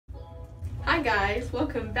Hi guys,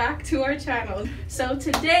 welcome back to our channel. So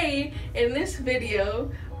today in this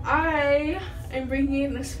video, I am bringing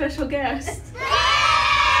in a special guest.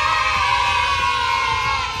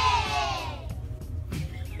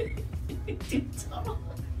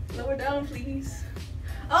 Lower down, please.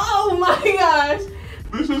 Oh my gosh!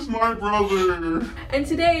 This is my brother. And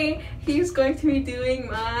today he's going to be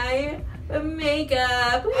doing my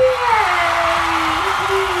makeup. Yay!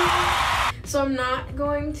 So I'm not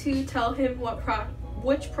going to tell him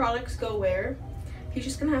which products go where. He's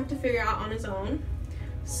just gonna have to figure out on his own.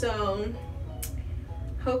 So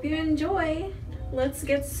hope you enjoy. Let's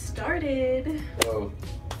get started. Oh.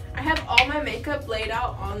 I have all my makeup laid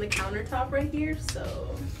out on the countertop right here,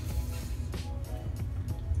 so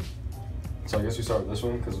I guess we start with this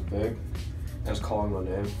one because it's big and it's calling my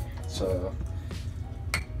name. So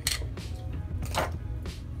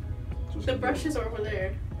the brushes are over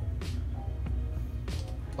there.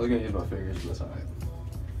 I was gonna use my fingers, but that's alright.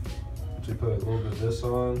 So you put a little bit of this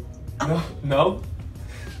on. No, no.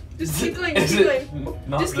 Just keep going. Just keep going.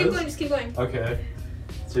 Just keep going. Just keep going. Okay.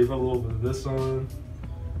 So you put a little bit of this on.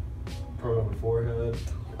 Put it on the forehead.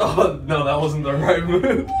 Oh no, that wasn't the right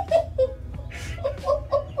move.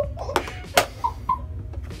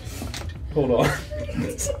 Hold on.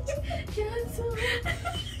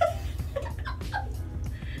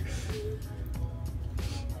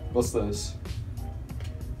 What's this?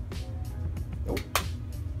 Nope.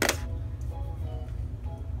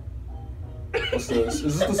 What's this?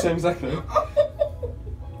 Is this the same exact thing?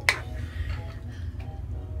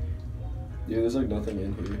 Yeah, there's like nothing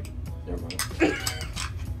in here. Never mind.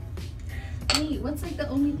 Wait, what's like the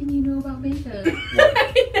only thing you know about makeup?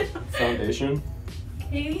 Foundation?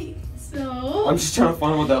 Okay, so I'm just trying to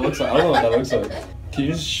find what that looks like. I don't know what that looks like. Can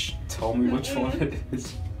you just tell me which one it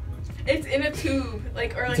is? it's in a tube,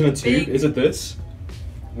 like or like It's in a big... tube? Is it this?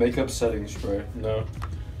 Makeup setting spray. No.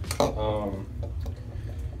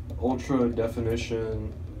 Ultra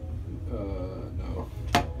definition. No.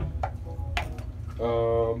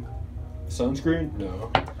 Sunscreen?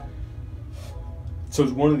 No. So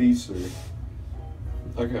it's one of these three.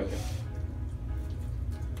 Okay.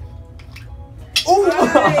 Oh!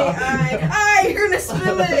 You're gonna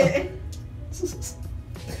spill it! Is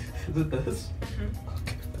it this? Mm-hmm.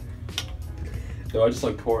 Okay. Do I just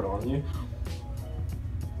like pour it on you?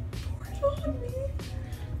 Pour it on me?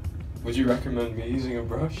 Would you recommend me using a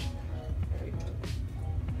brush?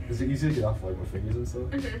 Is it easy to get off like my fingers and stuff?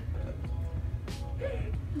 Mm-hmm.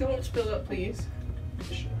 Don't spill it, please.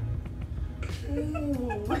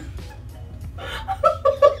 Ooh. I'm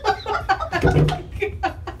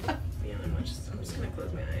just gonna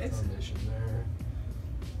close my eyes. Foundation there.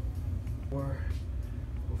 More.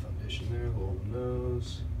 Little foundation there, little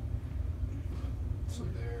nose. So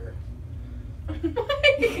there. Oh my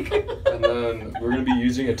God. And then we're gonna be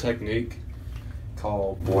using a technique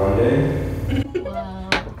called blending. Wow.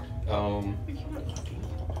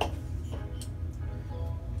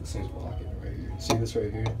 This thing's blocking it right here. See this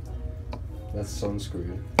right here? That's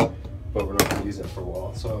sunscreen. But we're not gonna use that for a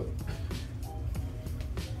while. So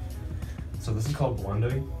this is called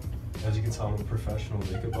blending. As you can tell, I'm a professional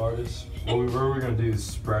makeup artist. What we're gonna do is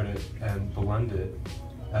spread it and blend it,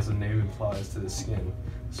 as the name implies, to the skin,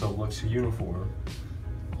 so it looks uniform.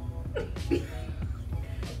 Oh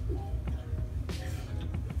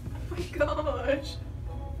my gosh.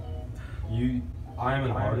 I am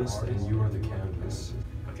an artist and you are the canvas.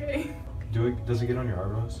 Okay. Does it get on your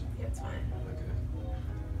eyebrows? Yeah, it's fine. Okay.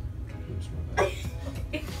 Oops, my bad.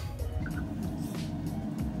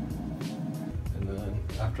 And then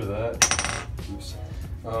after that, oops,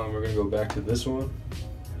 we're gonna go back to this one.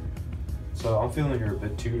 So I'm feeling you're a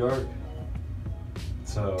bit too dark.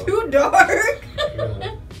 So Too dark? we're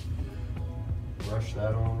gonna brush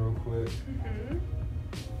that on real quick. Mm-hmm.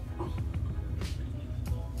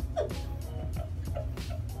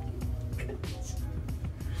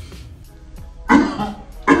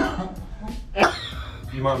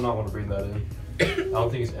 You might not want to bring that in. I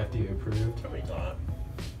don't think it's FDA approved. Oh my God.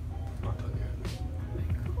 Not done yet.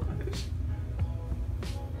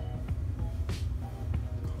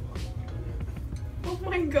 Oh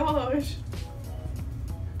my gosh.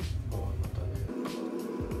 Hold on, not done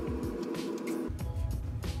yet.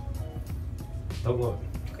 Don't look.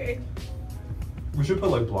 Okay. We should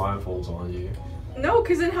put like blindfolds on you. No,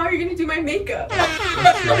 because then how are you gonna do my makeup?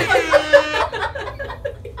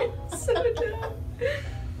 So dumb.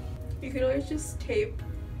 You could always just tape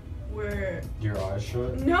where... Your eyes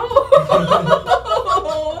shut? No!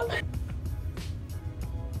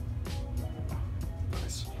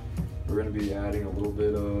 Nice. We're gonna be adding a little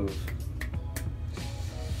bit of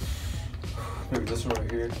maybe this one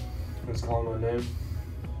right here. Let's call my name.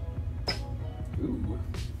 Ooh.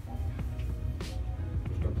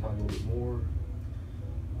 Just gonna apply a little bit more.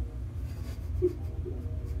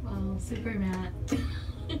 Wow, super matte.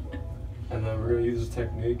 And then we're gonna use a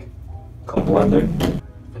technique called blending.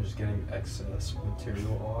 And just getting excess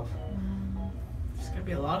material off. Wow. There's gonna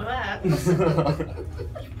be a lot of that.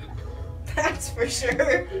 That's for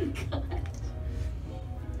sure.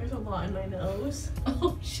 There's a lot in my nose.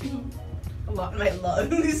 Oh shoot. A lot in my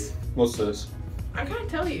lungs. What's this? I can't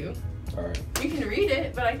tell you. Alright. You can read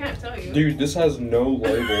it, but I can't tell you. Dude, this has no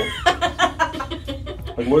label.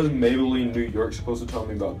 Like, what is Maybelline New York supposed to tell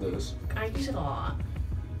me about this? I use it a lot.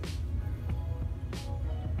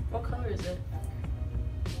 What color is it?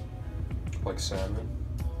 Like salmon.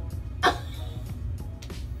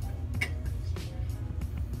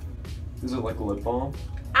 Is it like lip balm?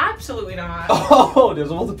 Absolutely not. Oh, dude,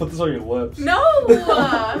 I was about to put this on your lips. No!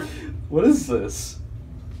 What is this?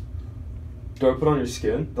 Do I put on your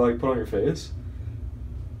skin? Do I like put on your face?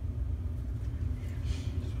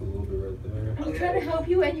 Just put a little bit right there. I'm trying to help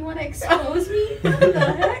you and you want to expose me? What the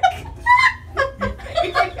heck?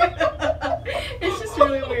 It's just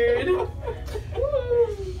really weird.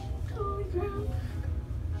 Holy crap.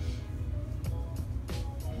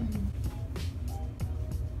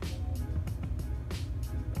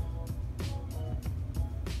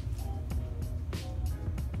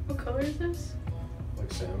 What color is this?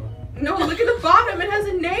 Like salmon. No, look at the bottom. It has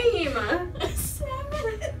a name.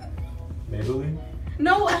 Salmon. Maybelline?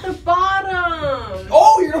 No, at the bottom.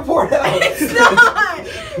 Oh, you're gonna pour it out! It's not.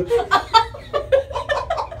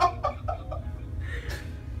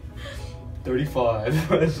 35.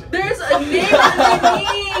 There's a name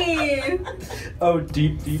underneath. Oh,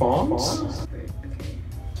 deep fonts? Okay.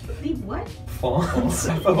 Leave what? Fonts?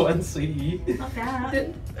 F-O-N-C-E. Not that.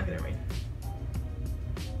 Okay, never mind.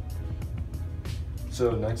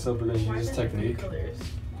 So next up, we're gonna Why use do I have three technique. colors?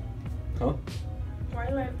 Huh? Why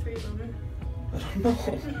do I have 3 of them? I don't know.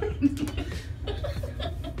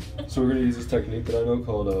 So we're gonna use this technique that I know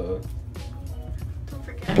called Don't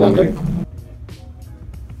forget. blending.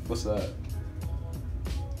 What's that?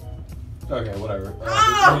 Okay, whatever. We're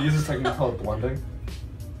gonna use this technique called blending.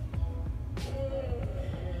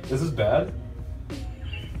 Is this bad?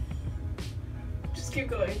 Just keep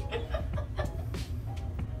going.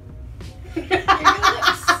 You're gonna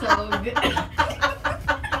look so good.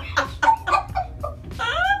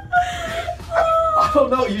 I don't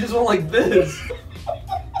know. You just went like this.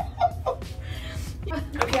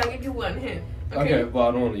 Okay, I'll give you one hint. Okay, well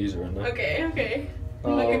I don't want to use it right now. Okay, okay.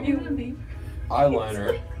 I'll give you gonna leave.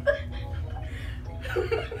 Eyeliner.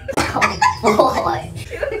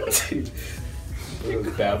 Dude, there's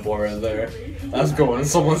a bad boy right there. That's going in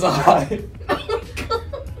someone's eye.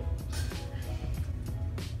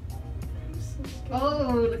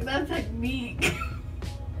 Oh, look at that technique.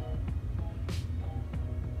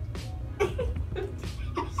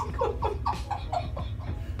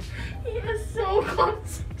 He is so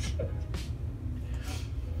concentrated.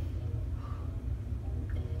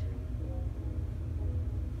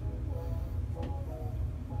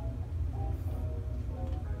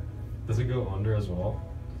 Does it go under as well?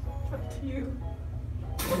 Up to you.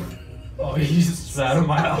 Oh, you just spat in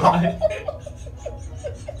my eye.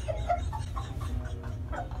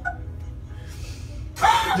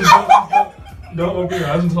 Just don't open your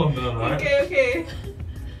eyes until I'm done, right? Okay, okay.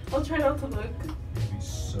 I'll try not to look. You're gonna be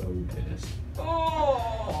so pissed.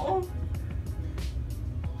 Oh.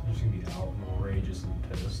 You're just gonna be outrageously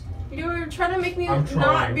pissed. You were trying to make me I'm not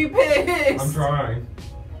trying. be pissed. I'm trying.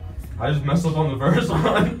 I just messed up on the first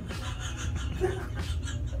one.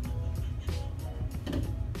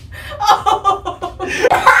 Oh.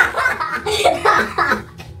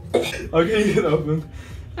 Okay, you can open.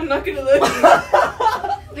 I'm not gonna look.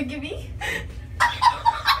 Look at me.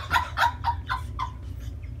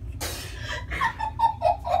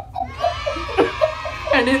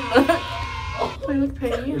 I didn't look. Oh, I look It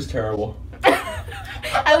pretty. was terrible.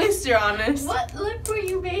 At least you're honest. What look were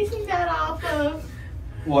you basing that off of?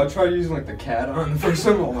 Well, I tried using like the cat on the first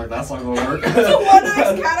one, but I'm like, that's not gonna work. So one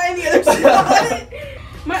there's cat eye on the other side.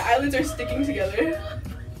 My eyelids are sticking together.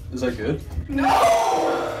 Is that good? No.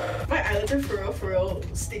 My eyelids are for real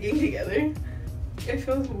sticking together. It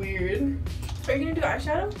feels weird. Are you gonna do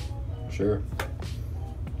eyeshadow? Sure.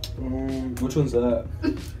 Which one's that?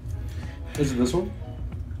 Is it this one?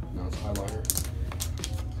 No, it's eyeliner.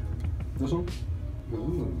 This one?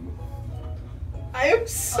 Ooh. I am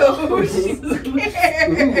so scared.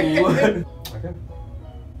 Ooh. Okay.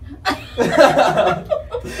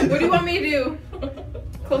 What do you want me to do?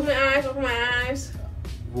 Close my eyes, open my eyes.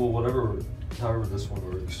 Well, however this one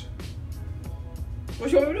works.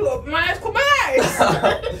 What you want me to do? Open my eyes, close my eyes!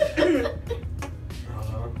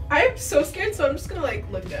 I am so scared, so I'm just gonna like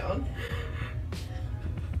look down.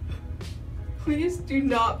 Please do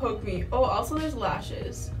not poke me. Oh, also there's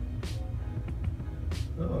lashes.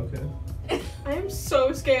 Oh, okay. I am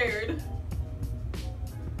so scared.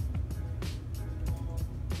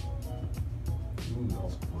 Ooh, that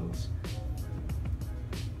was close.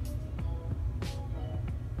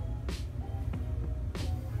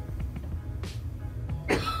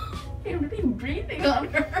 You're really breathing on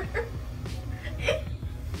her.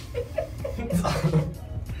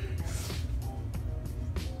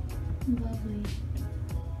 Lovely.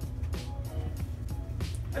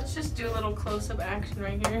 Let's just do a little close-up action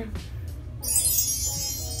right here.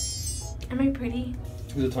 Am I pretty?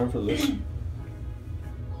 Is it time for this?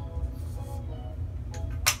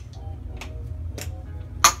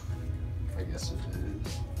 I guess it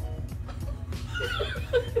is.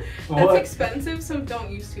 That's What? expensive, so don't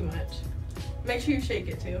use too much. Make sure you shake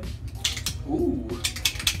it too. Ooh.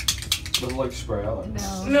 Does it like spray out?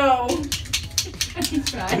 No. No. You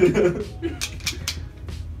tried. Do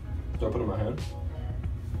I put it in my hand?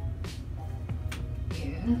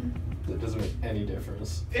 Yeah. That doesn't make any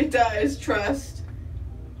difference. It does, trust.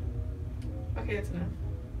 Okay, that's enough.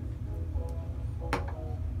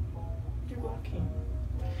 You're walking.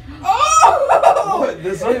 Oh! What?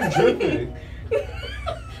 That's not even dripping.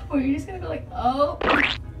 Or you're just gonna go like, oh.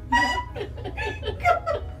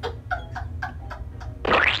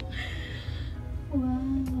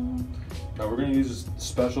 Wow. Now we're gonna use a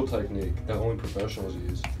special technique that only professionals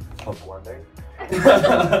use. Called blending. I'm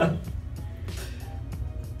gonna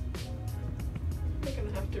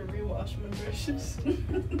have to rewash my brushes.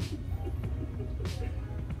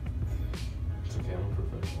 It's okay, I'm a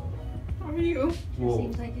professional. How are you? Well,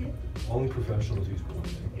 Seems like it. only professionals use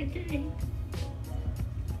blending. Okay.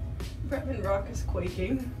 Bretman Rock is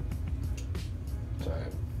quaking. It's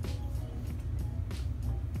alright.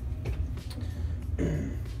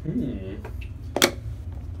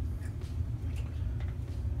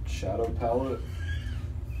 Shadow palette.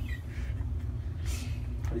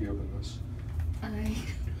 How do you open this?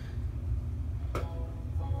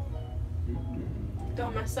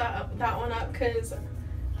 Don't mess that one up, cause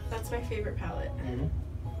that's my favorite palette.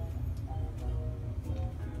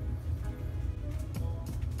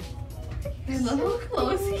 I love how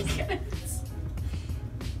close he gets.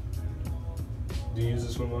 Do you use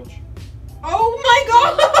this one much? Oh my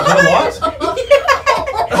god! What?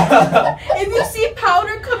 Yeah. If you see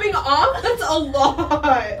powder coming off, that's a lot.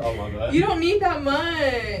 Oh my god. You don't need that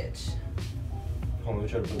much. Hold on, let me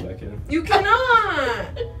try to put it back in. You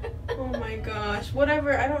cannot. Oh my gosh.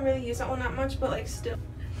 Whatever. I don't really use that one that much, but like still.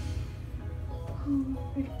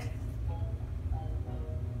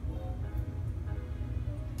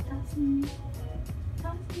 That's me.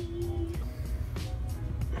 That's me.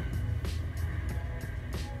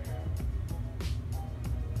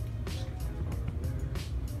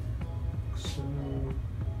 So,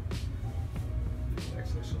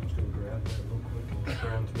 actually, so I'm just gonna grab that real quick and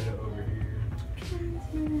transmit it over here.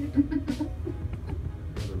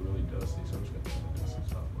 These are really dusty, so I'm just gonna try to dust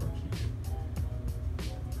this off where I keep it.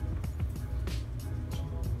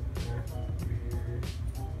 Over here.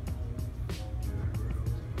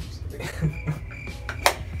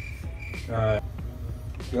 Alright.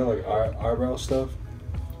 You got like eyebrow stuff?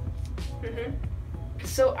 Mhm.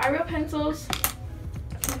 So eyebrow pencils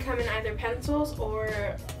can come in either pencils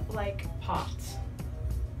or like pots.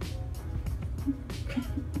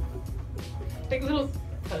 Like little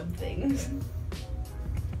tub things.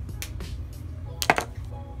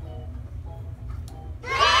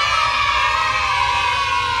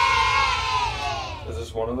 Is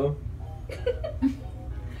this one of them?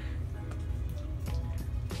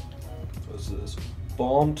 What is this?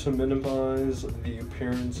 Balm to minimize the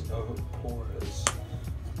appearance of pores.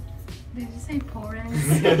 Did you say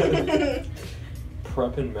porous?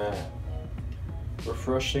 Prep and matte.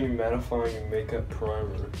 Refreshing mattifying makeup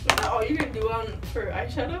primer. Is that all you're gonna do for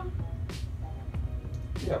eyeshadow?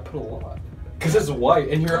 Yeah, I put a lot. Because it's white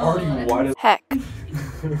and you're already white as Heck.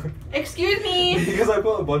 Excuse me. Because I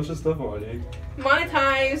put a bunch of stuff on you.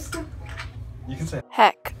 Monetized. You can say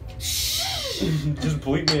Heck. just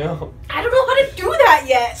bleep me out. I don't know how to do that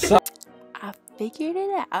yet. So I figured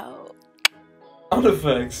it out. sound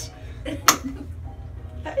effects.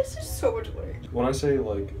 That is just so much work. When I say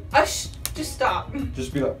like, Just stop.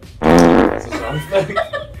 just be like, that's a sound effect.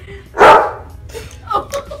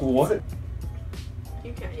 What?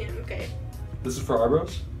 You can't. Yeah. Okay. This is for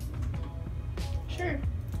eyebrows? Sure.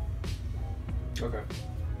 Okay.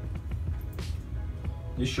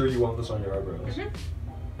 You sure you want this on your eyebrows? Mhm.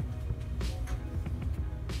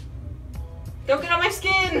 Don't get on my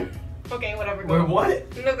skin! Okay, whatever. Go. Wait,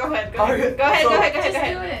 what? No, go ahead. Go Okay, ahead. Go ahead. so- Go ahead. Go Just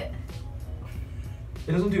ahead. do it.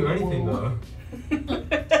 It doesn't do anything though.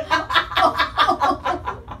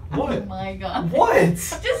 Oh What? my god. What?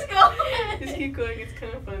 Just go Just keep going. It's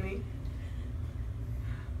kind of funny.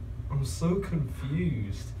 I'm so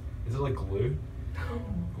confused. Is it like glue?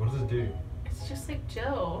 What does it do? It's just like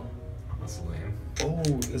gel. That's lame. Oh,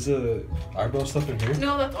 is it eyebrow stuff in here?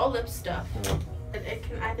 No, that's all lip stuff. Yeah. It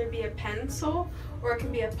can either be a pencil or it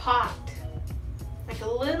can be a pot. Like a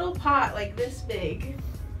little pot, like this big.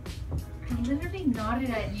 I literally nodded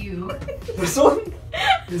at you. This one?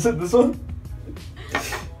 Is it this one?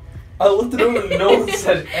 I looked it over and no one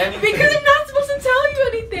said anything. Because I'm not supposed to tell you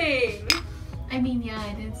anything. I mean, yeah,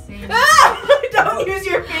 I did say that. Ah! Don't use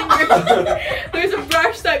your fingers. There's a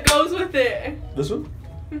brush that goes with it. This one?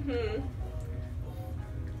 Mhm.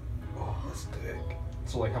 Oh, that's thick.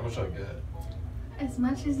 So like, how much do I get? As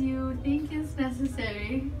much as you think is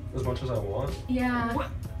necessary. As much as I want? Yeah.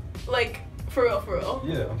 What? Like for real, for real.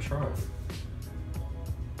 Yeah, I'm trying.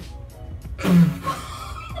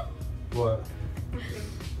 What?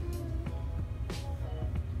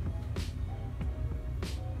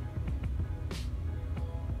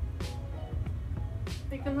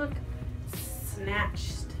 Make them look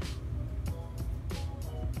snatched.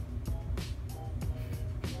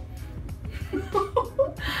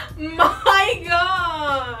 My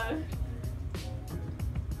God!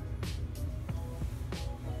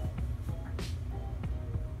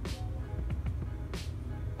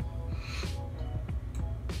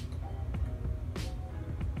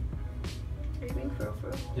 Are you being for real, for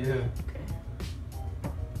real? Yeah. Okay.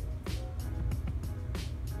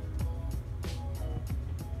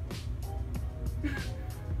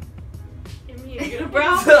 Give me a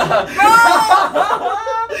unibrow.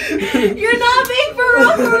 You're not being for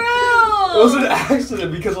real, for real! It was an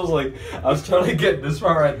accident because I was trying to get this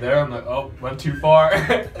part right there. I'm like, oh, went too far.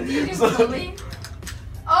 Did you do slowly?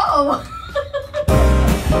 Oh!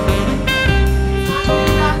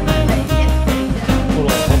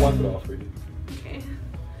 Hold on, I'll wipe it off for you. Okay.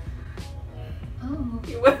 Oh.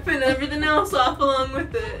 You're whipping everything else off along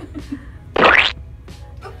with it. I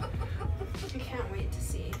can't wait to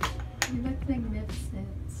see. You look magnificent.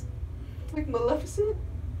 Like Maleficent?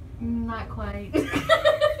 Not quite. You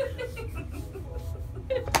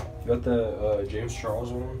got the James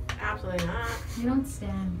Charles one? Absolutely not. You don't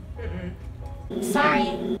stand. Mm-mm.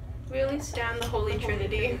 Sorry. We only stand the Holy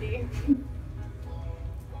Trinity.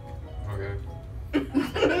 Okay.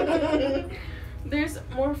 There's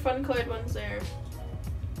more fun colored ones there.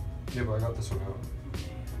 Yeah, but I got this one out.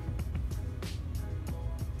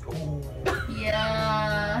 Oh.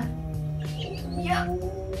 Yeah. Yep.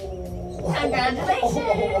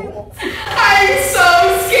 Congratulations. I'm so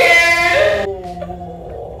scared!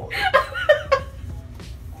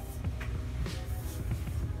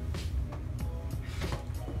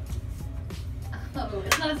 Oh,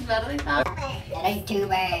 it's not as bad as I thought. That ain't too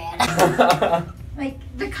bad. Like,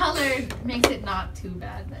 the color makes it not too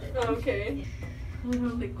bad, but it's Okay. a little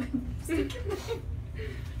liquid lipstick.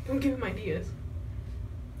 Don't give him ideas.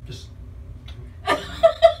 Just.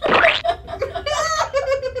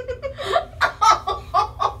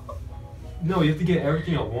 No, you have to get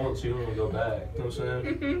everything at once so you don't want to go back. You know what I'm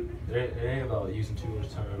saying? Mhm. It ain't about using too much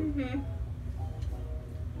time. Mhm.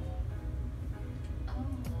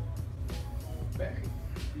 Bang.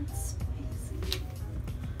 It's spicy.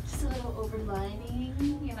 Just a little overlining,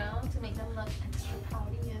 you know, to make them look extra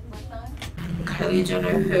pouty and whatnot. Kylie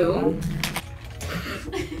Jenner who?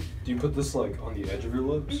 Do you put this like on the edge of your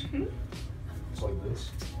lips? Mhm. Just like this?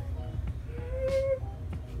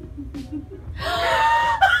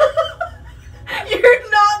 You're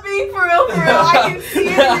not being for real, for real. I can see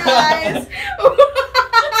it in your eyes.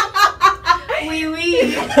 Wee wee.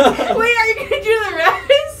 Wait, are you gonna do the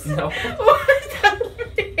rest? No. What's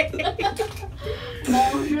happening?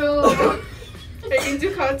 Bonjour. Are you gonna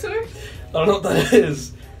do contour? I don't know what that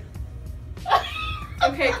is.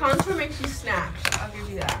 Okay, contour makes you snatch. I'll give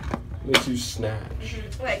you that. Makes you snatch.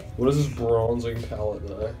 Mhm. Like, What is this bronzing palette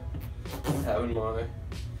that I have in my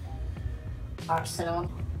Arsenal.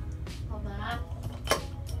 All that.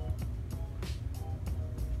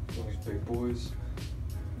 all these big boys?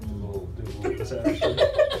 Do a little this action.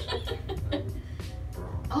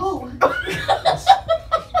 Bronze. Oh.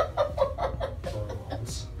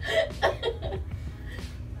 Bronze.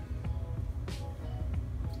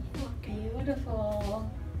 Beautiful.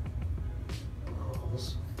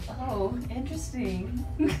 Bronze. Oh, interesting.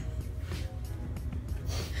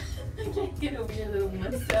 I can't get over your little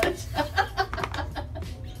mustache.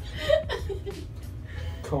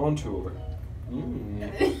 Contour.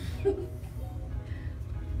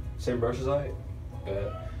 Same brush as I?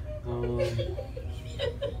 Bet.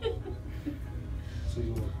 So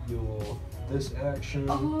you'll this action.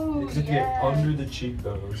 Oh, Because if you yeah. get under the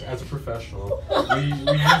cheekbones, as a professional, we use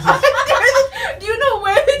this. Do you know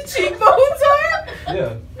where the cheekbones are?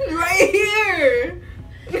 Yeah. Right here.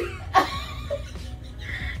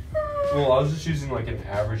 Well, I was just using like an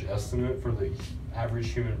average estimate for the average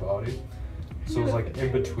human body. So it was like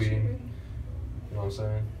in between. You know what I'm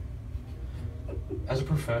saying? As a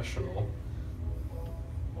professional.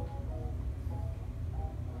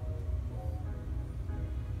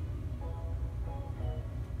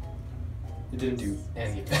 It didn't do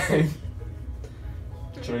anything.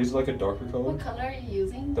 Should I use like a darker color? What color are you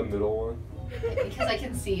using? The middle one. Because I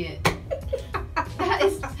can see it. That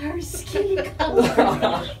is her skin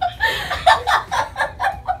color.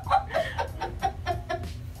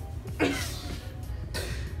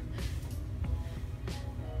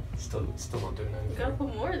 Still not doing You anything. gotta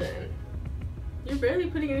put more then. You're barely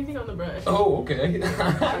putting anything on the brush. Oh, okay.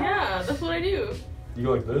 Yeah, that's what I do. You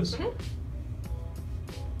go like this? Mhm.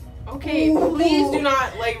 Okay, please do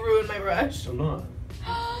not like ruin my brush. I'm not.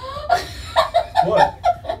 What?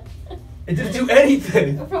 It didn't do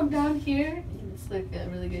anything. From down here, it's like a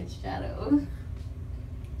really good shadow.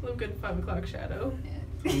 Look good 5 o'clock shadow.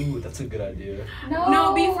 Ooh, that's a good idea.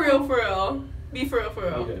 No, be for real, for real. Be for real, for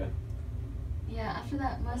real. Okay. Yeah, after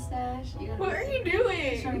that mustache, you gotta. What are you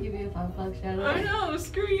Just trying to doing? give you a 5 o'clock shadow. I know,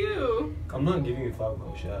 screw you. I'm not giving you 5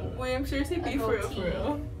 o'clock shadow. William, seriously, be A for real, goatee. for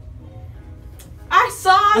real. I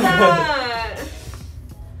saw that!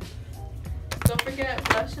 Don't forget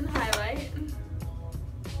blush and highlight.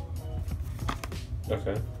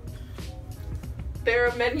 Okay. There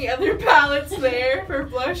are many other palettes there for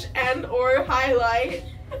blush and or highlight.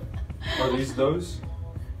 Are these those?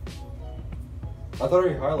 I thought I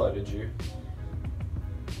already highlighted you.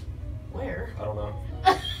 Where? I don't know.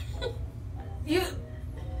 You.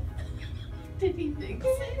 Did he fix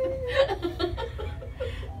it?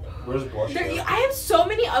 Where's blush? There, at? I have so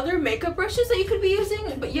many other makeup brushes that you could be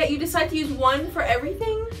using, but yet you decide to use one for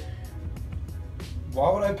everything?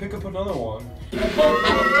 Why would I pick up another one?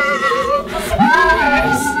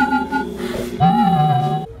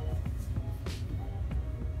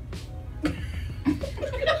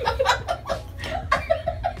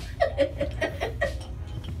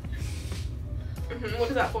 What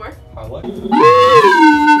is that for? Highlight.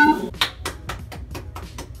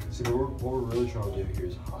 See, what we're really trying to do here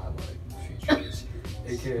is highlight features,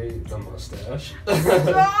 aka the mustache.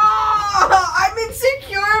 I'm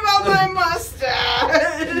insecure about my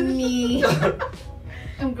mustache. Me.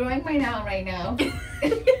 I'm growing mine out right now.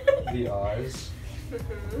 The eyes. You're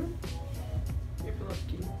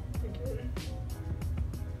lucky. Again.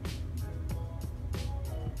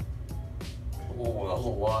 Oh, that was a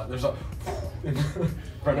lot. There's a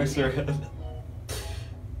right next to your head.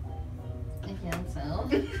 I guess so.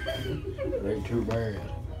 It ain't too bad.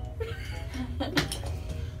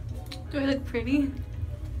 Do I look pretty?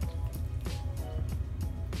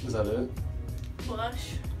 Is that it?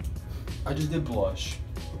 Blush. I just did blush.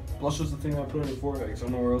 Blush was the thing I put on your forehead because I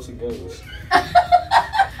don't know where else it goes.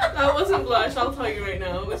 That wasn't blush, I'll tell you right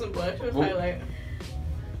now. It wasn't blush, it was Well- highlight.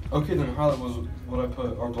 Okay, then highlight was what I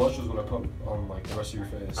put, or blush was what I put on like the rest of your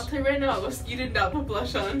face. I'll tell you right now, you did not put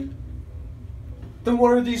blush on. Then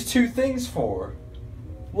what are these two things for?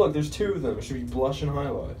 Look, there's two of them. It should be blush and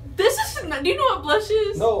highlight. This is not, do you know what blush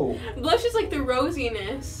is? No. Blush is like the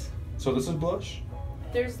rosiness. So this is blush?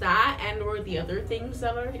 There's that and or the other things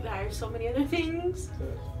that are so many other things.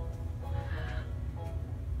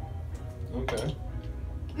 Okay.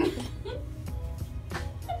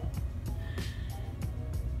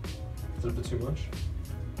 Is it a bit too much?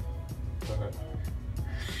 Okay.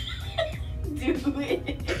 Do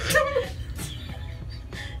it.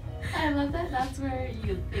 I love that that's where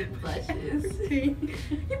you think blush is. He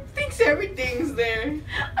thinks everything's there.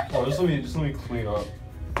 Oh, just let me clean up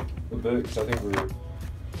a bit because I think we're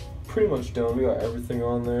pretty much done. We got everything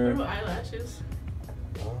on What there. about eyelashes?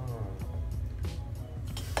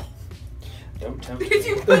 Don't tempt Did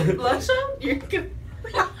you me. put blush on? You're good.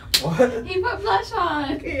 What? He put blush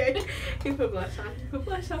on. Okay, you put blush on. You put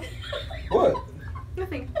blush on. What?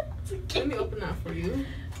 Nothing. Let me open that for you.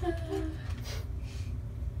 Do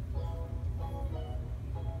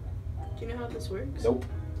you know how this works? Nope.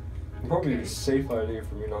 Probably Okay. a safe idea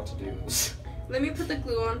for me not to do this. Let me put the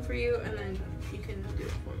glue on for you, and then you can do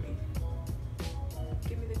it for me.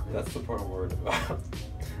 Give me the glue. That's the part I'm worried about. I Put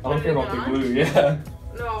don't care it about the on? glue, yeah.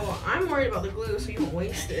 No, I'm worried about the glue, so you don't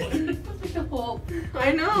waste it. Like a whole.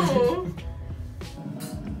 I know.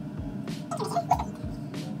 Okay.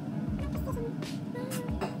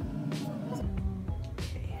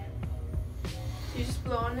 You just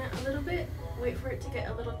blow on it a little bit. Wait for it to get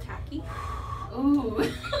a little tacky. Ooh.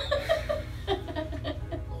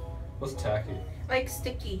 What's tacky? Like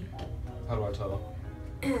sticky. How do I tell?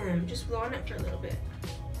 Just blow on it for a little bit.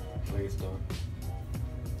 I think it's done.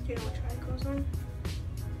 Do you know what try it goes on?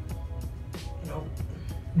 No.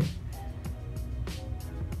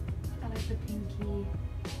 I like the pinky.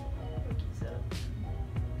 Pinky's up.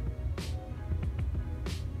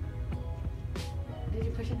 Did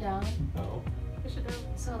you push it down? No. Push it down.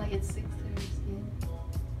 So like it sticks to your skin.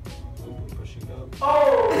 Ooh, we're pushing up.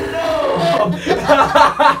 Oh no!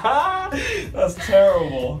 That's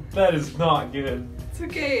terrible. That is not good. It's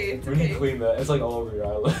okay. It's We need to okay. clean that. It's like all over your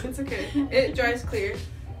eyelid. It's okay. It dries clear.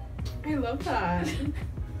 I love that.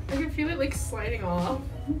 I can feel it like sliding off.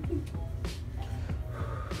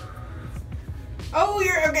 Oh,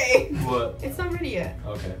 you're okay. What? It's not ready yet.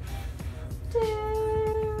 Okay.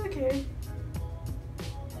 Okay.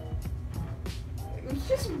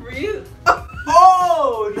 Just breathe.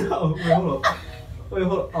 Oh no! Wait, hold on. Wait,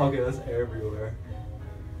 hold on. Okay, that's everywhere.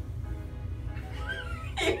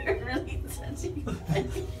 You're really touching my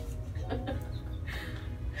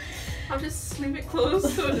I'll just leave it closed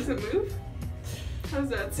so it doesn't move. How's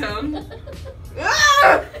that sound?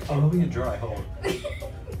 Ah! I'm hoping it's dry. Hold on.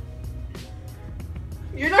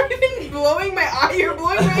 You're not even blowing my eye, you're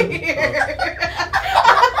blowing right here.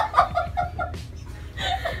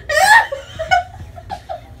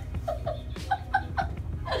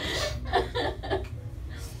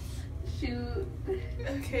 Shoot.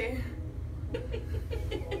 Okay.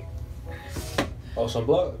 Oh, some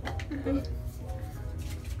blood.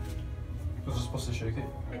 Was I supposed to shake it?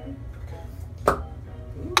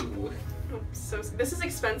 Ooh. So this is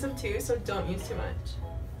expensive too, so don't use too much.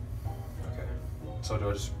 Okay. So do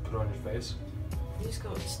I just put it on your face? You just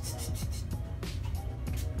go.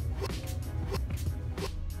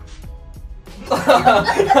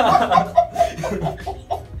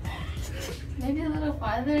 Maybe a little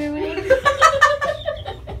farther away.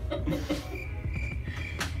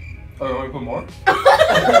 Oh, you want me to put more?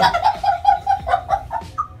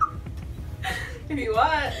 If you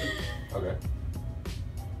want. Okay.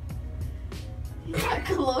 You got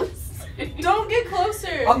close. Don't get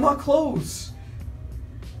closer. I'm not close.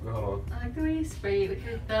 Wait, hold on. I like the way you spray it with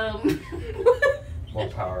your thumb. More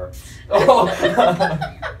power. Oh. Is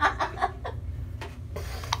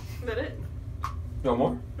that it? No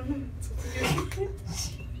more?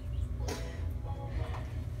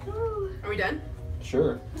 Are we done?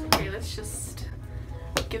 Sure. Okay, let's just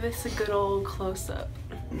give this a good old close up.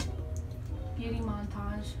 Beauty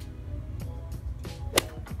montage.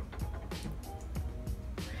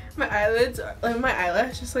 My eyelids are, like my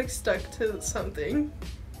eyelash just like stuck to something.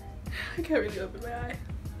 I can't really open my eye.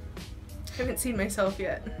 I haven't seen myself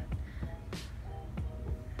yet.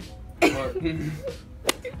 What?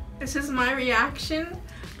 This is my reaction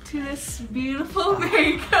to this beautiful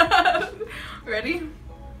makeup. Ready?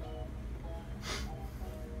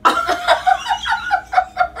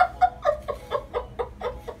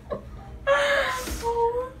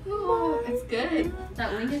 Oh, it's good.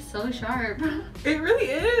 That wing is so sharp. It really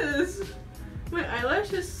is. My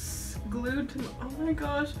eyelash is glued to my, oh my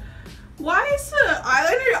gosh. Why is the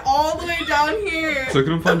eyeliner all the way down here? So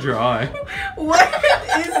can punch your eye. What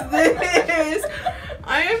is this?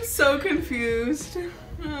 I am so confused.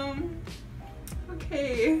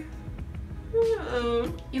 Okay.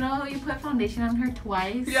 You know, you put foundation on her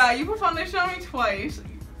twice. Yeah, you put foundation on me twice.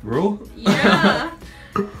 Rule? Yeah.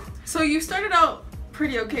 So you started out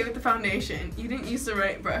pretty okay with the foundation. You didn't use the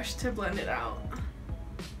right brush to blend it out.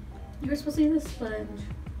 You were supposed to use a sponge.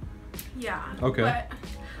 Yeah. Okay. But,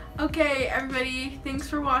 okay, everybody, thanks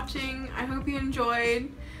for watching. I hope you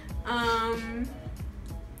enjoyed.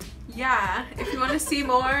 Yeah, if you want to see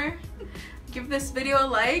more, give this video a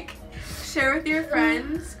like, share with your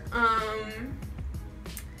friends.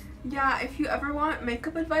 Yeah, if you ever want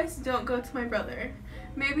makeup advice, don't go to my brother.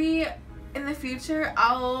 Maybe in the future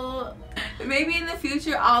I'll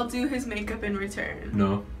do his makeup in return.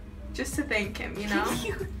 No. Just to thank him, you know?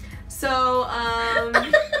 So,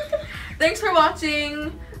 thanks for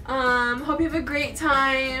watching. Hope you have a great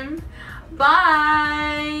time.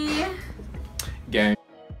 Bye!